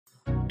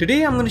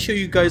Today I'm going to show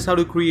you guys how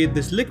to create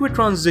this liquid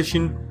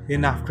transition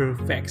in After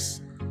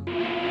Effects.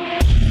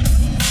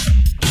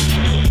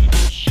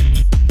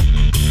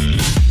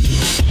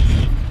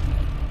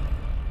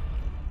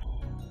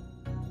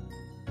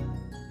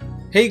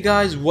 Hey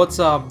guys, what's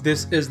up?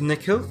 This is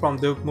Nikhil from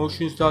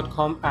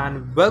themotions.com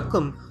and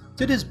welcome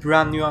to this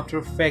brand new After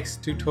Effects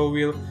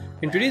tutorial.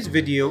 In today's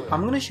video,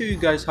 I'm going to show you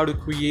guys how to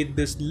create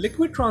this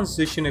liquid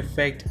transition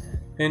effect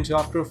into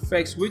After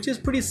Effects, which is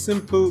pretty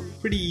simple,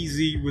 pretty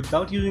easy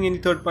without using any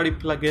third-party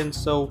plugins.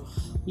 So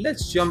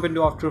let's jump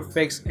into After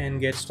Effects and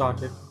get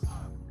started.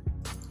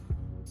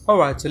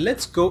 Alright, so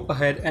let's go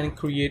ahead and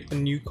create a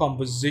new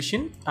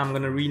composition. I'm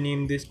going to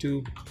rename this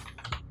to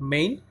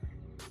main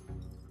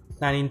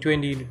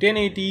 1920 to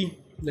 1080.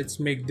 Let's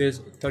make this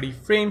 30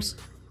 frames,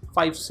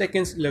 5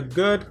 seconds, look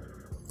good,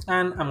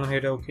 and I'm gonna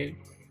hit OK.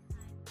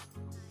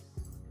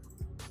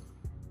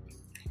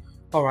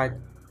 Alright,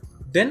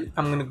 then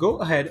I'm gonna go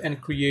ahead and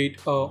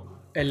create a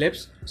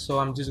ellipse. So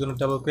I'm just gonna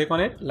double click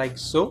on it like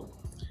so.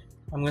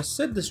 I'm gonna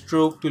set the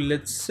stroke to,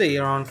 let's say,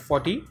 around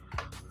 40,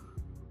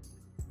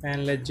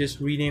 and let's just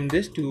rename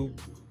this to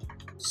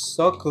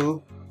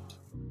circle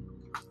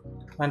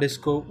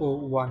underscore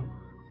 01.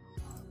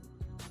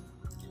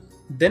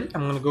 Then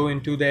I'm going to go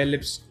into the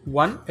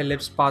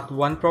ellipse path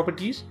 1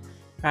 properties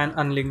and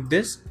unlink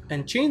this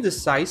and change the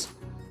size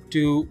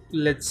to,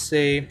 let's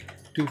say,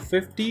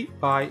 250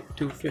 by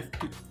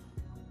 250.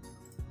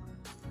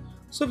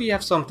 So we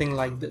have something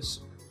like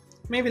this.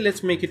 Maybe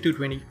let's make it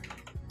 220.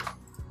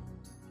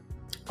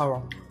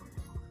 Alright.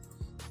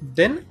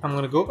 Then I'm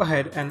going to go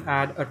ahead and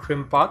add a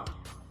trim path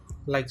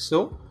like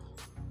so.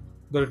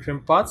 Go to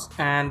trim paths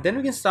and then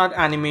we can start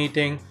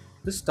animating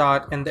the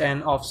start and the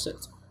end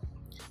offsets.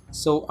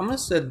 So I'm going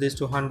to set this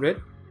to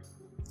 100,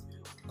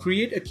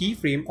 create a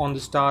keyframe on the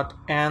start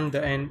and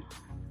the end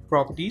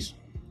properties,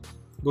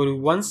 go to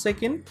 1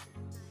 second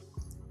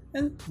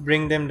and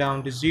bring them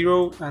down to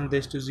 0 and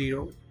this to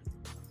 0.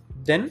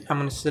 Then I'm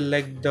going to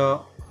select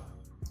the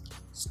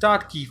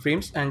start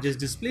keyframes and just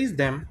displace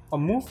them or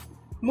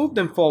move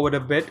them forward a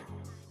bit,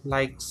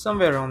 like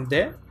somewhere around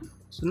there.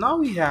 So now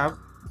we have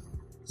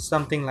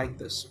something like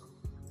this.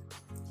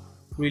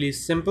 Really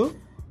simple.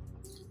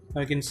 Now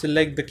you can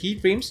select the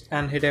keyframes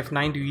and hit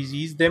F9 to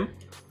ease them.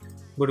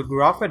 Go to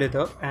graph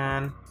editor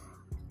and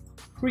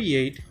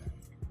create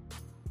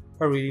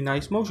a really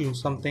nice motion,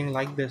 something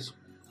like this.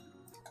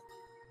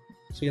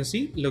 So you can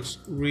see it looks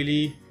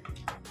really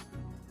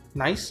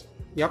nice.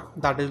 Yep,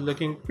 that is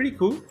looking pretty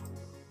cool.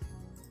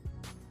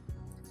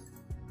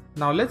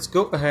 Now let's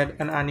go ahead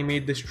and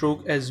animate the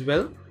stroke as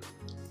well.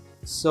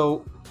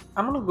 So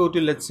I'm gonna go to,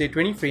 let's say,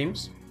 20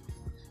 frames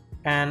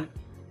and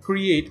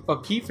create a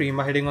keyframe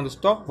by hitting on the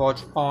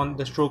stopwatch on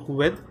the stroke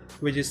width,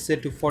 which is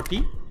set to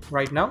 40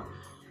 right now,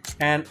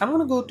 and I'm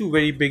going to go to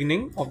very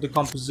beginning of the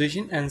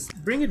composition and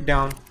bring it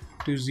down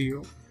to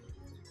 0.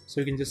 So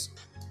you can just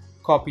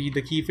copy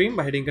the keyframe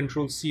by hitting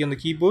Ctrl C on the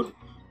keyboard,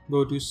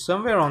 go to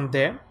somewhere on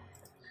there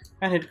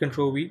and hit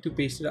Ctrl V to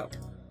paste it up.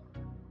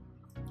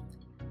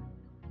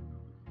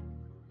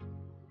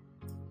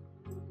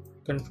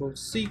 Ctrl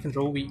C,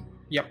 Ctrl V.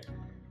 Yep.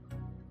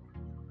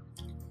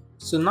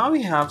 So now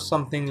we have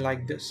something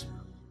like this.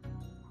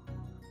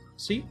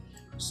 See,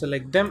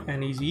 select them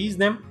and ease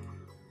them.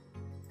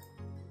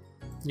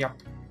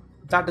 Yep,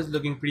 that is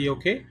looking pretty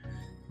okay.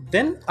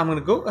 Then I'm going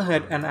to go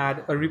ahead and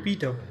add a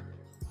repeater,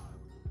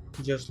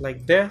 just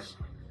like this,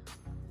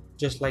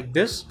 just like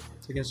this.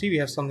 So you can see we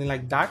have something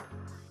like that.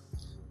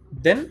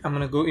 Then I'm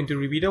going to go into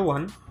repeater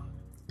 1,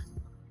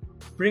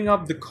 bring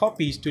up the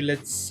copies to,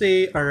 let's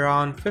say,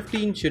 around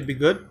 15 should be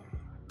good.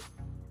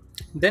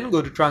 Then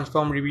go to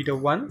transform repeater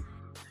 1,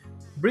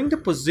 bring the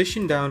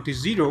position down to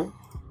 0,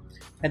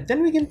 and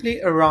then we can play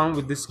around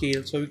with the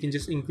scale. So we can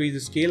just increase the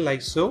scale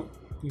like so.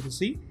 You can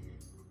see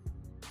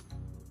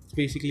it's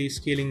basically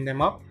scaling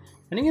them up,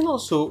 and you can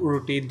also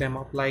rotate them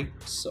up like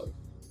so.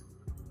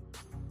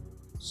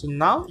 So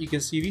now you can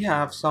see we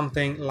have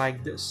something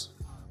like this.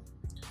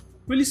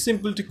 Really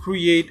simple to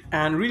create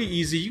and really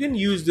easy. You can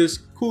use this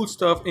cool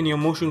stuff in your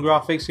motion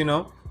graphics,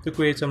 to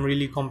create some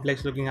really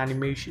complex looking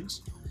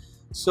animations.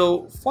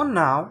 So for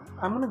now,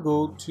 I'm gonna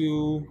go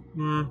to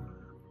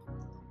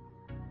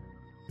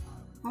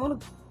I'm going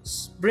to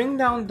bring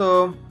down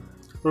the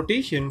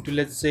rotation to,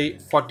 let's say,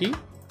 40.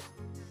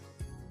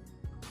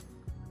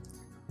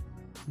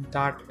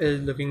 That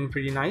is looking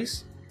pretty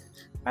nice.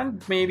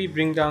 And maybe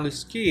bring down the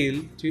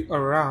scale to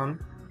around,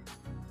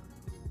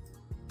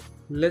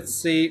 let's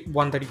say,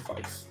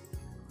 135.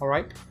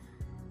 Alright.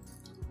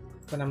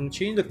 Then I'm going to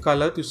change the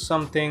color to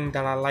something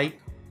that I like.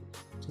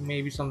 So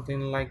maybe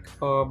something like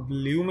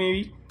blue,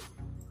 maybe.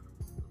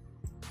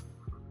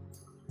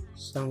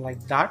 Something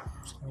like that.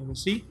 So you can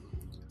see.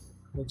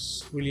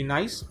 Looks really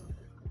nice.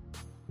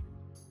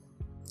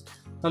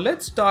 Now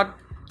let's start.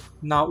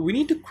 Now we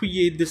need to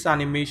create this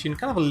animation,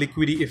 kind of a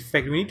liquidy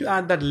effect. We need to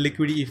add that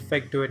liquidy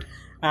effect to it,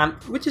 and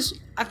which is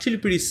actually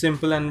pretty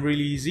simple and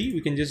really easy. We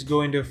can just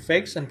go into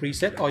effects and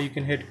preset, or you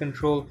can hit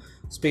Control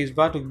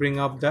Spacebar to bring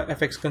up the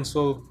FX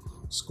console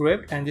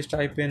script and just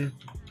type in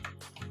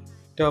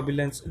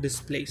turbulence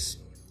displace.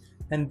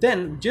 And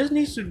then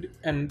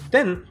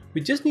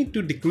we just need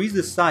to decrease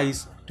the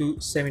size to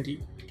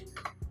 70.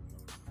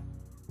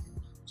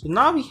 So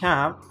now we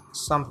have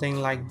something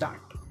like that.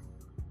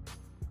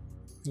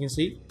 You can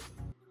see.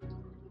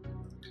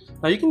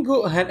 Now you can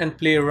go ahead and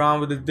play around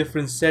with the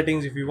different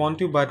settings if you want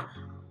to, but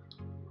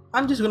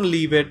I'm just going to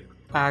leave it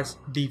as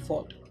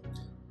default.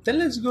 Then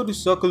let's go to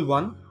circle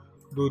 1,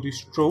 go to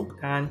stroke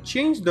and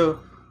change the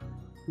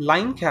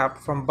line cap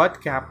from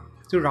butt cap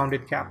to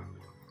rounded cap.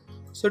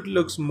 So it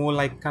looks more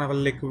like kind of a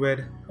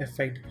liquid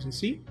effect, you can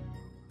see.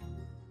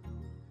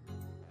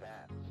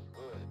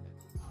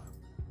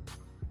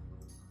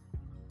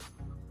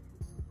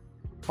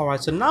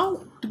 Alright, so now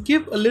to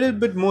give a little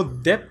bit more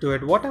depth to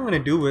it, what I'm going to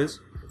do is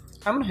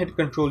I'm going to hit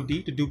Ctrl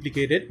D to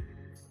duplicate it,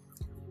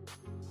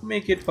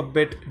 make it a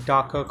bit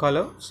darker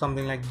color,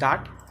 something like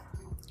that.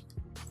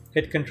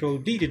 Hit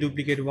Ctrl D to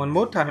duplicate it one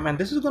more time, and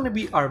this is going to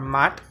be our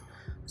matte.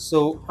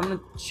 So I'm going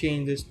to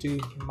change this to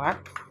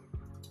matte,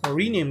 or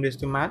rename this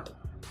to matte,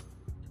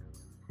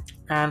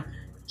 and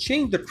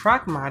change the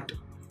track matte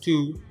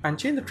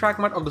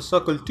of the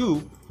circle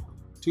 2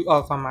 to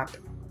alpha matte.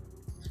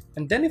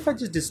 And then if I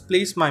just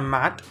displace my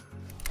matte,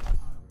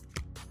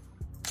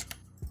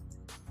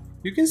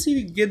 you can see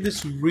we get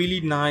this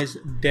really nice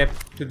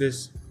depth to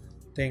this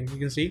thing. You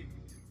can see,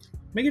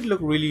 make it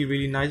look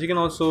really nice. You can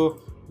also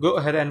go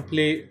ahead and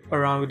play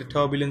around with the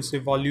turbulence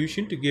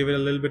evolution to give it a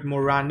little bit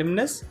more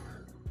randomness.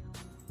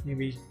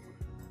 Maybe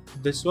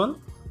this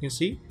one, you can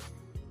see,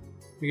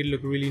 make it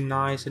look really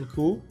nice and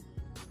cool.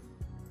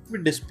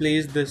 We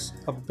displace this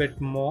a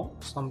bit more,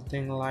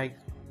 something like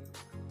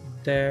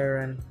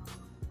there, and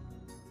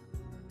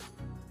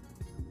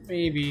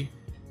maybe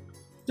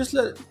let's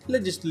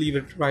just leave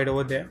it right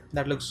over there.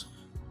 That looks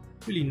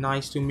really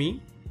nice to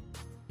me.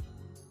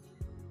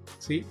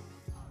 See,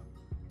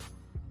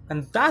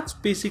 and that's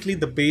basically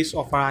the base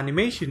of our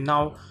animation.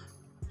 Now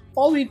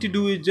all we need to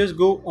do is just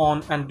go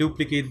on and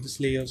duplicate this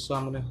layer. So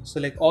I'm going to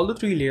select all the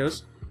 3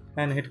 layers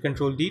and hit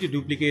Ctrl D to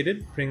duplicate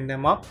it, bring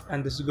them up,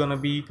 and this is going to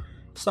be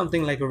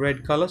something like a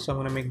red color, so I'm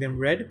going to make them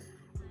red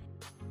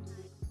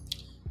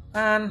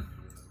and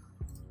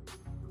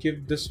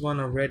give this one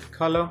a red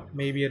color,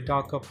 maybe a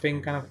darker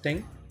pink kind of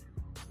thing.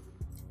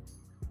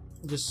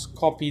 Just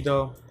copy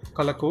the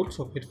color code,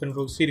 so hit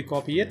Ctrl C to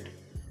copy it,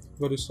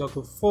 go to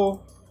circle 4,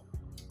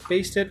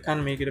 paste it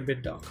and make it a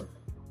bit darker.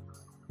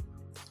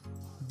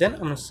 Then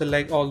I'm going to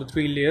select all the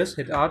 3 layers,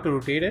 hit R to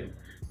rotate it,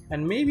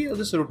 and maybe I'll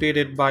just rotate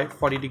it by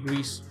 40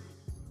 degrees.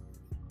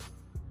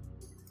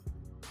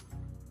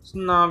 So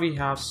now we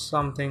have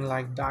something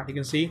like that. You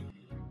can see,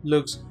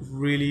 looks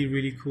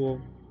really cool.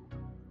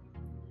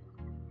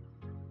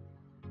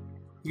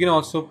 You can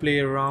also play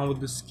around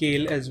with the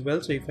scale as well.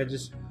 So if I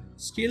just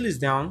scale this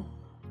down,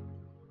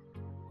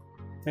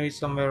 maybe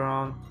somewhere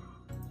around,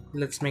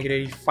 let's make it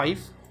 85.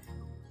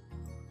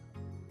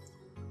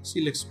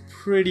 See, looks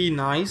pretty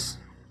nice.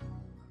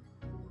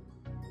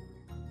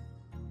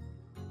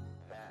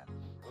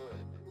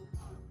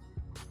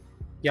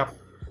 Yep,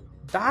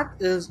 that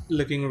is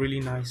looking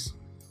really nice.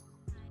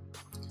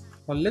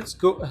 Now let's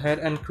go ahead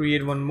and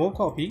create one more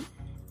copy.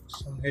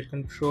 So hit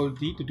Ctrl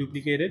D to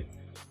duplicate it,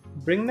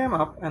 bring them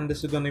up, and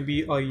this is going to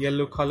be a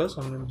yellow color,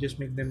 so I'm going to just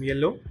make them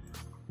yellow.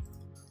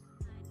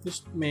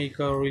 Just make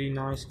a really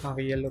nice kind of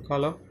a yellow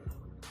color.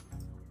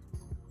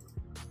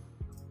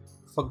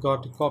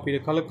 Forgot to copy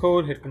the color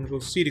code, hit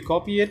Ctrl C to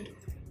copy it,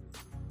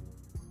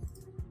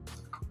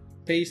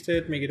 paste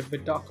it, make it a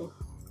bit darker,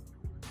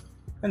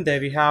 and there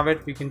we have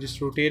it. We can just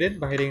rotate it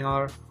by hitting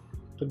R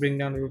to bring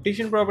down the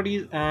rotation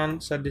properties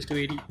and set this to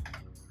 80.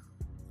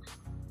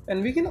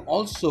 And we can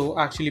also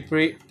actually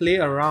play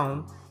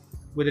around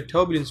with the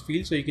turbulence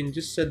field, so you can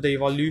just set the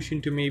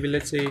evolution to maybe,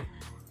 let's say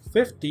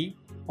 50,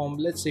 or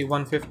let's say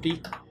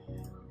 150,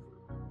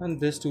 and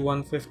this to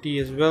 150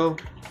 as well,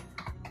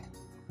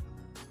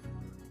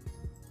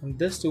 and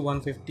this to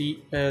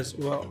 150 as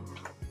well,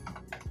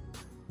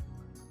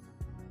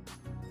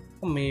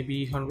 or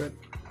maybe 100.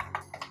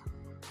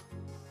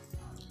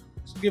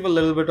 So give a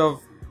little bit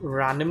of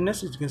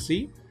randomness. As you can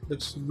see,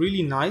 looks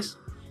really nice.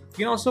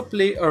 You can also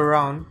play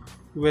around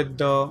with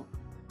the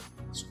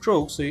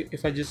stroke. So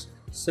if I just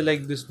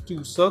select these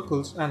 2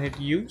 circles and hit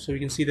U, so we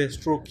can see the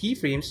stroke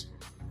keyframes,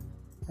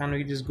 and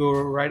we just go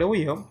right over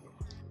here,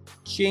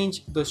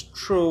 change the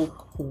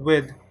stroke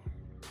width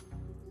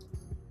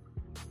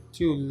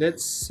to,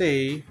 let's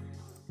say,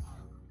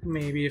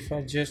 maybe if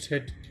I just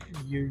hit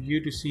U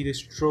to see the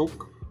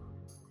stroke,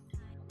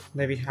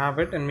 there we have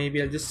it. And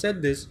maybe I'll just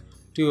set this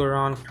to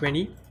around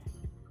 20,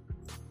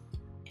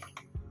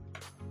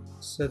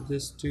 set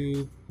this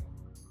to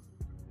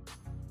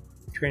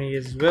 20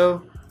 as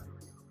well,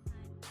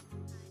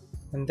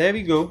 and there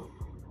we go.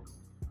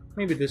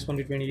 Maybe this one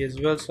to 20 as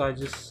well, so I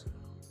just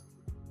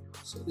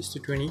set this to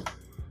 20,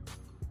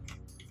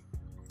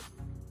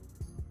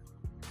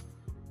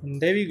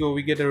 and there we go.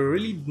 We get a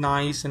really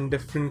nice and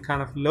different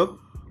kind of look.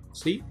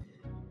 See,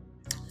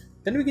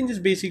 then we can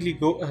just basically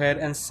go ahead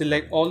and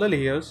select all the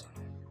layers,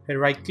 hit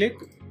right click,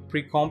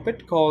 pre-comp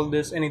it, call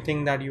this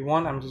anything that you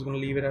want. I'm just going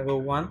to leave it at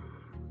 01,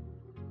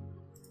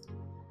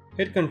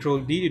 hit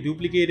Ctrl D to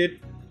duplicate it,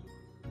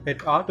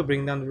 hit R to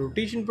bring down the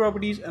rotation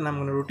properties, and I'm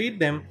going to rotate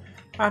them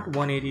at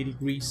 180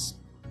 degrees.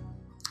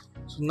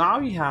 So now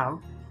we have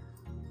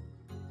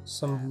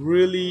some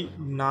really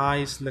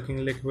nice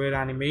looking liquid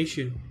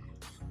animation,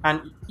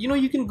 and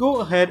you can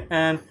go ahead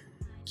and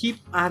keep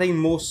adding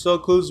more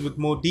circles with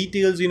more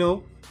details.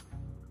 You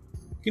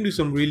can do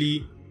some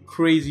really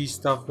crazy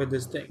stuff with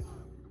this thing.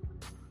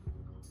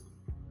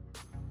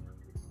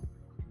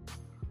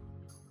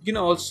 You can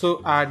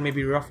also add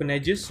maybe roughen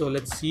edges. So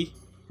let's see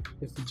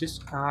if we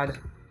just add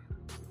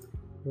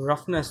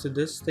roughness to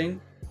this thing.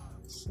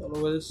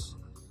 So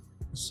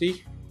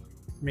see,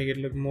 make it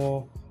look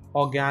more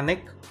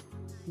organic.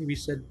 Maybe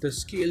set the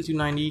scale to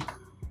 90,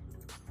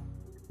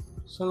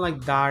 something like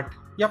that.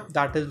 Yep,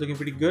 that is looking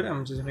pretty good.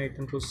 I'm just gonna hit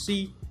Ctrl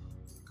C,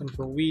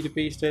 Ctrl V to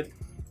paste it,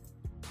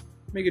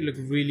 make it look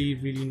really,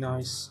 really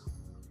nice.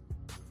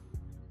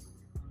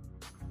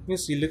 You can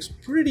see it looks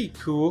pretty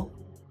cool,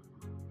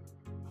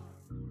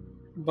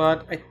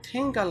 but I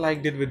think I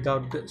liked it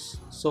without this.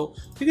 So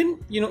you can,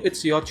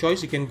 it's your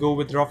choice. You can go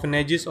with roughen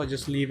edges or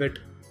just leave it.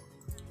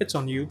 It's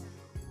on you.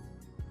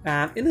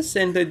 And in the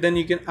center, then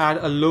you can add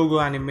a logo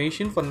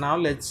animation. For now,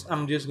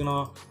 I'm just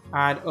gonna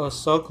add a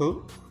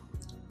circle.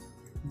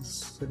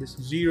 So this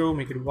is 0,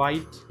 make it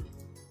white,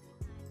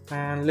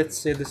 and let's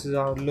say this is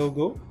our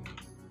logo.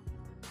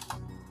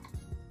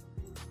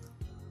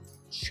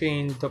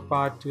 Change the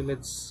part to,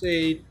 let's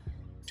say,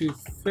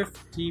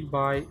 250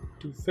 by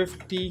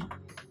 250,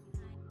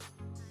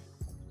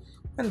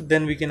 and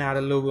then we can add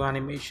a logo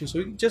animation.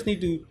 So we just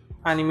need to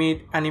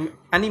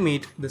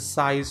animate the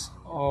size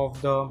of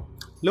the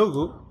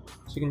logo.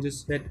 So you can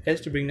just hit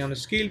S to bring down the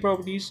scale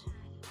properties.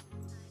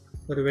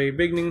 At the very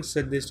beginning,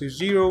 set this to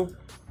 0.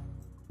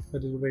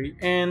 At the very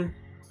end,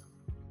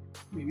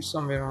 maybe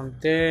somewhere around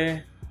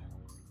there,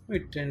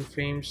 with 10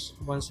 frames,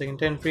 1 second,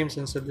 10 frames,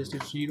 and set this to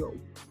 0.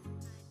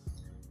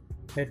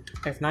 Hit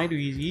F9 to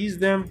ease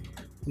them.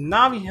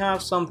 Now we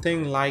have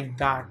something like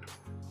that.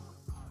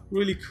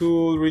 Really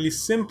cool, really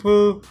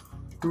simple,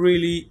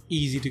 really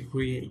easy to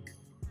create.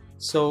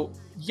 So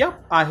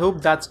yep, I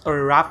hope that's a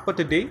wrap for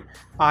today.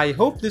 I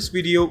hope this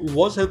video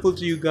was helpful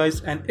to you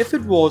guys, and if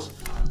it was,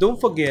 don't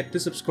forget to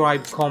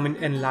subscribe, comment,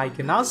 and like,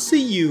 and I'll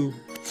see you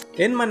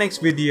in my next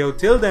video.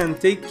 Till then,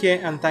 take care,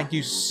 and thank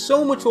you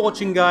so much for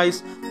watching,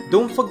 guys.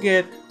 Don't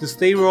forget to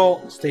stay raw,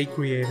 stay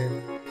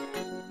creative.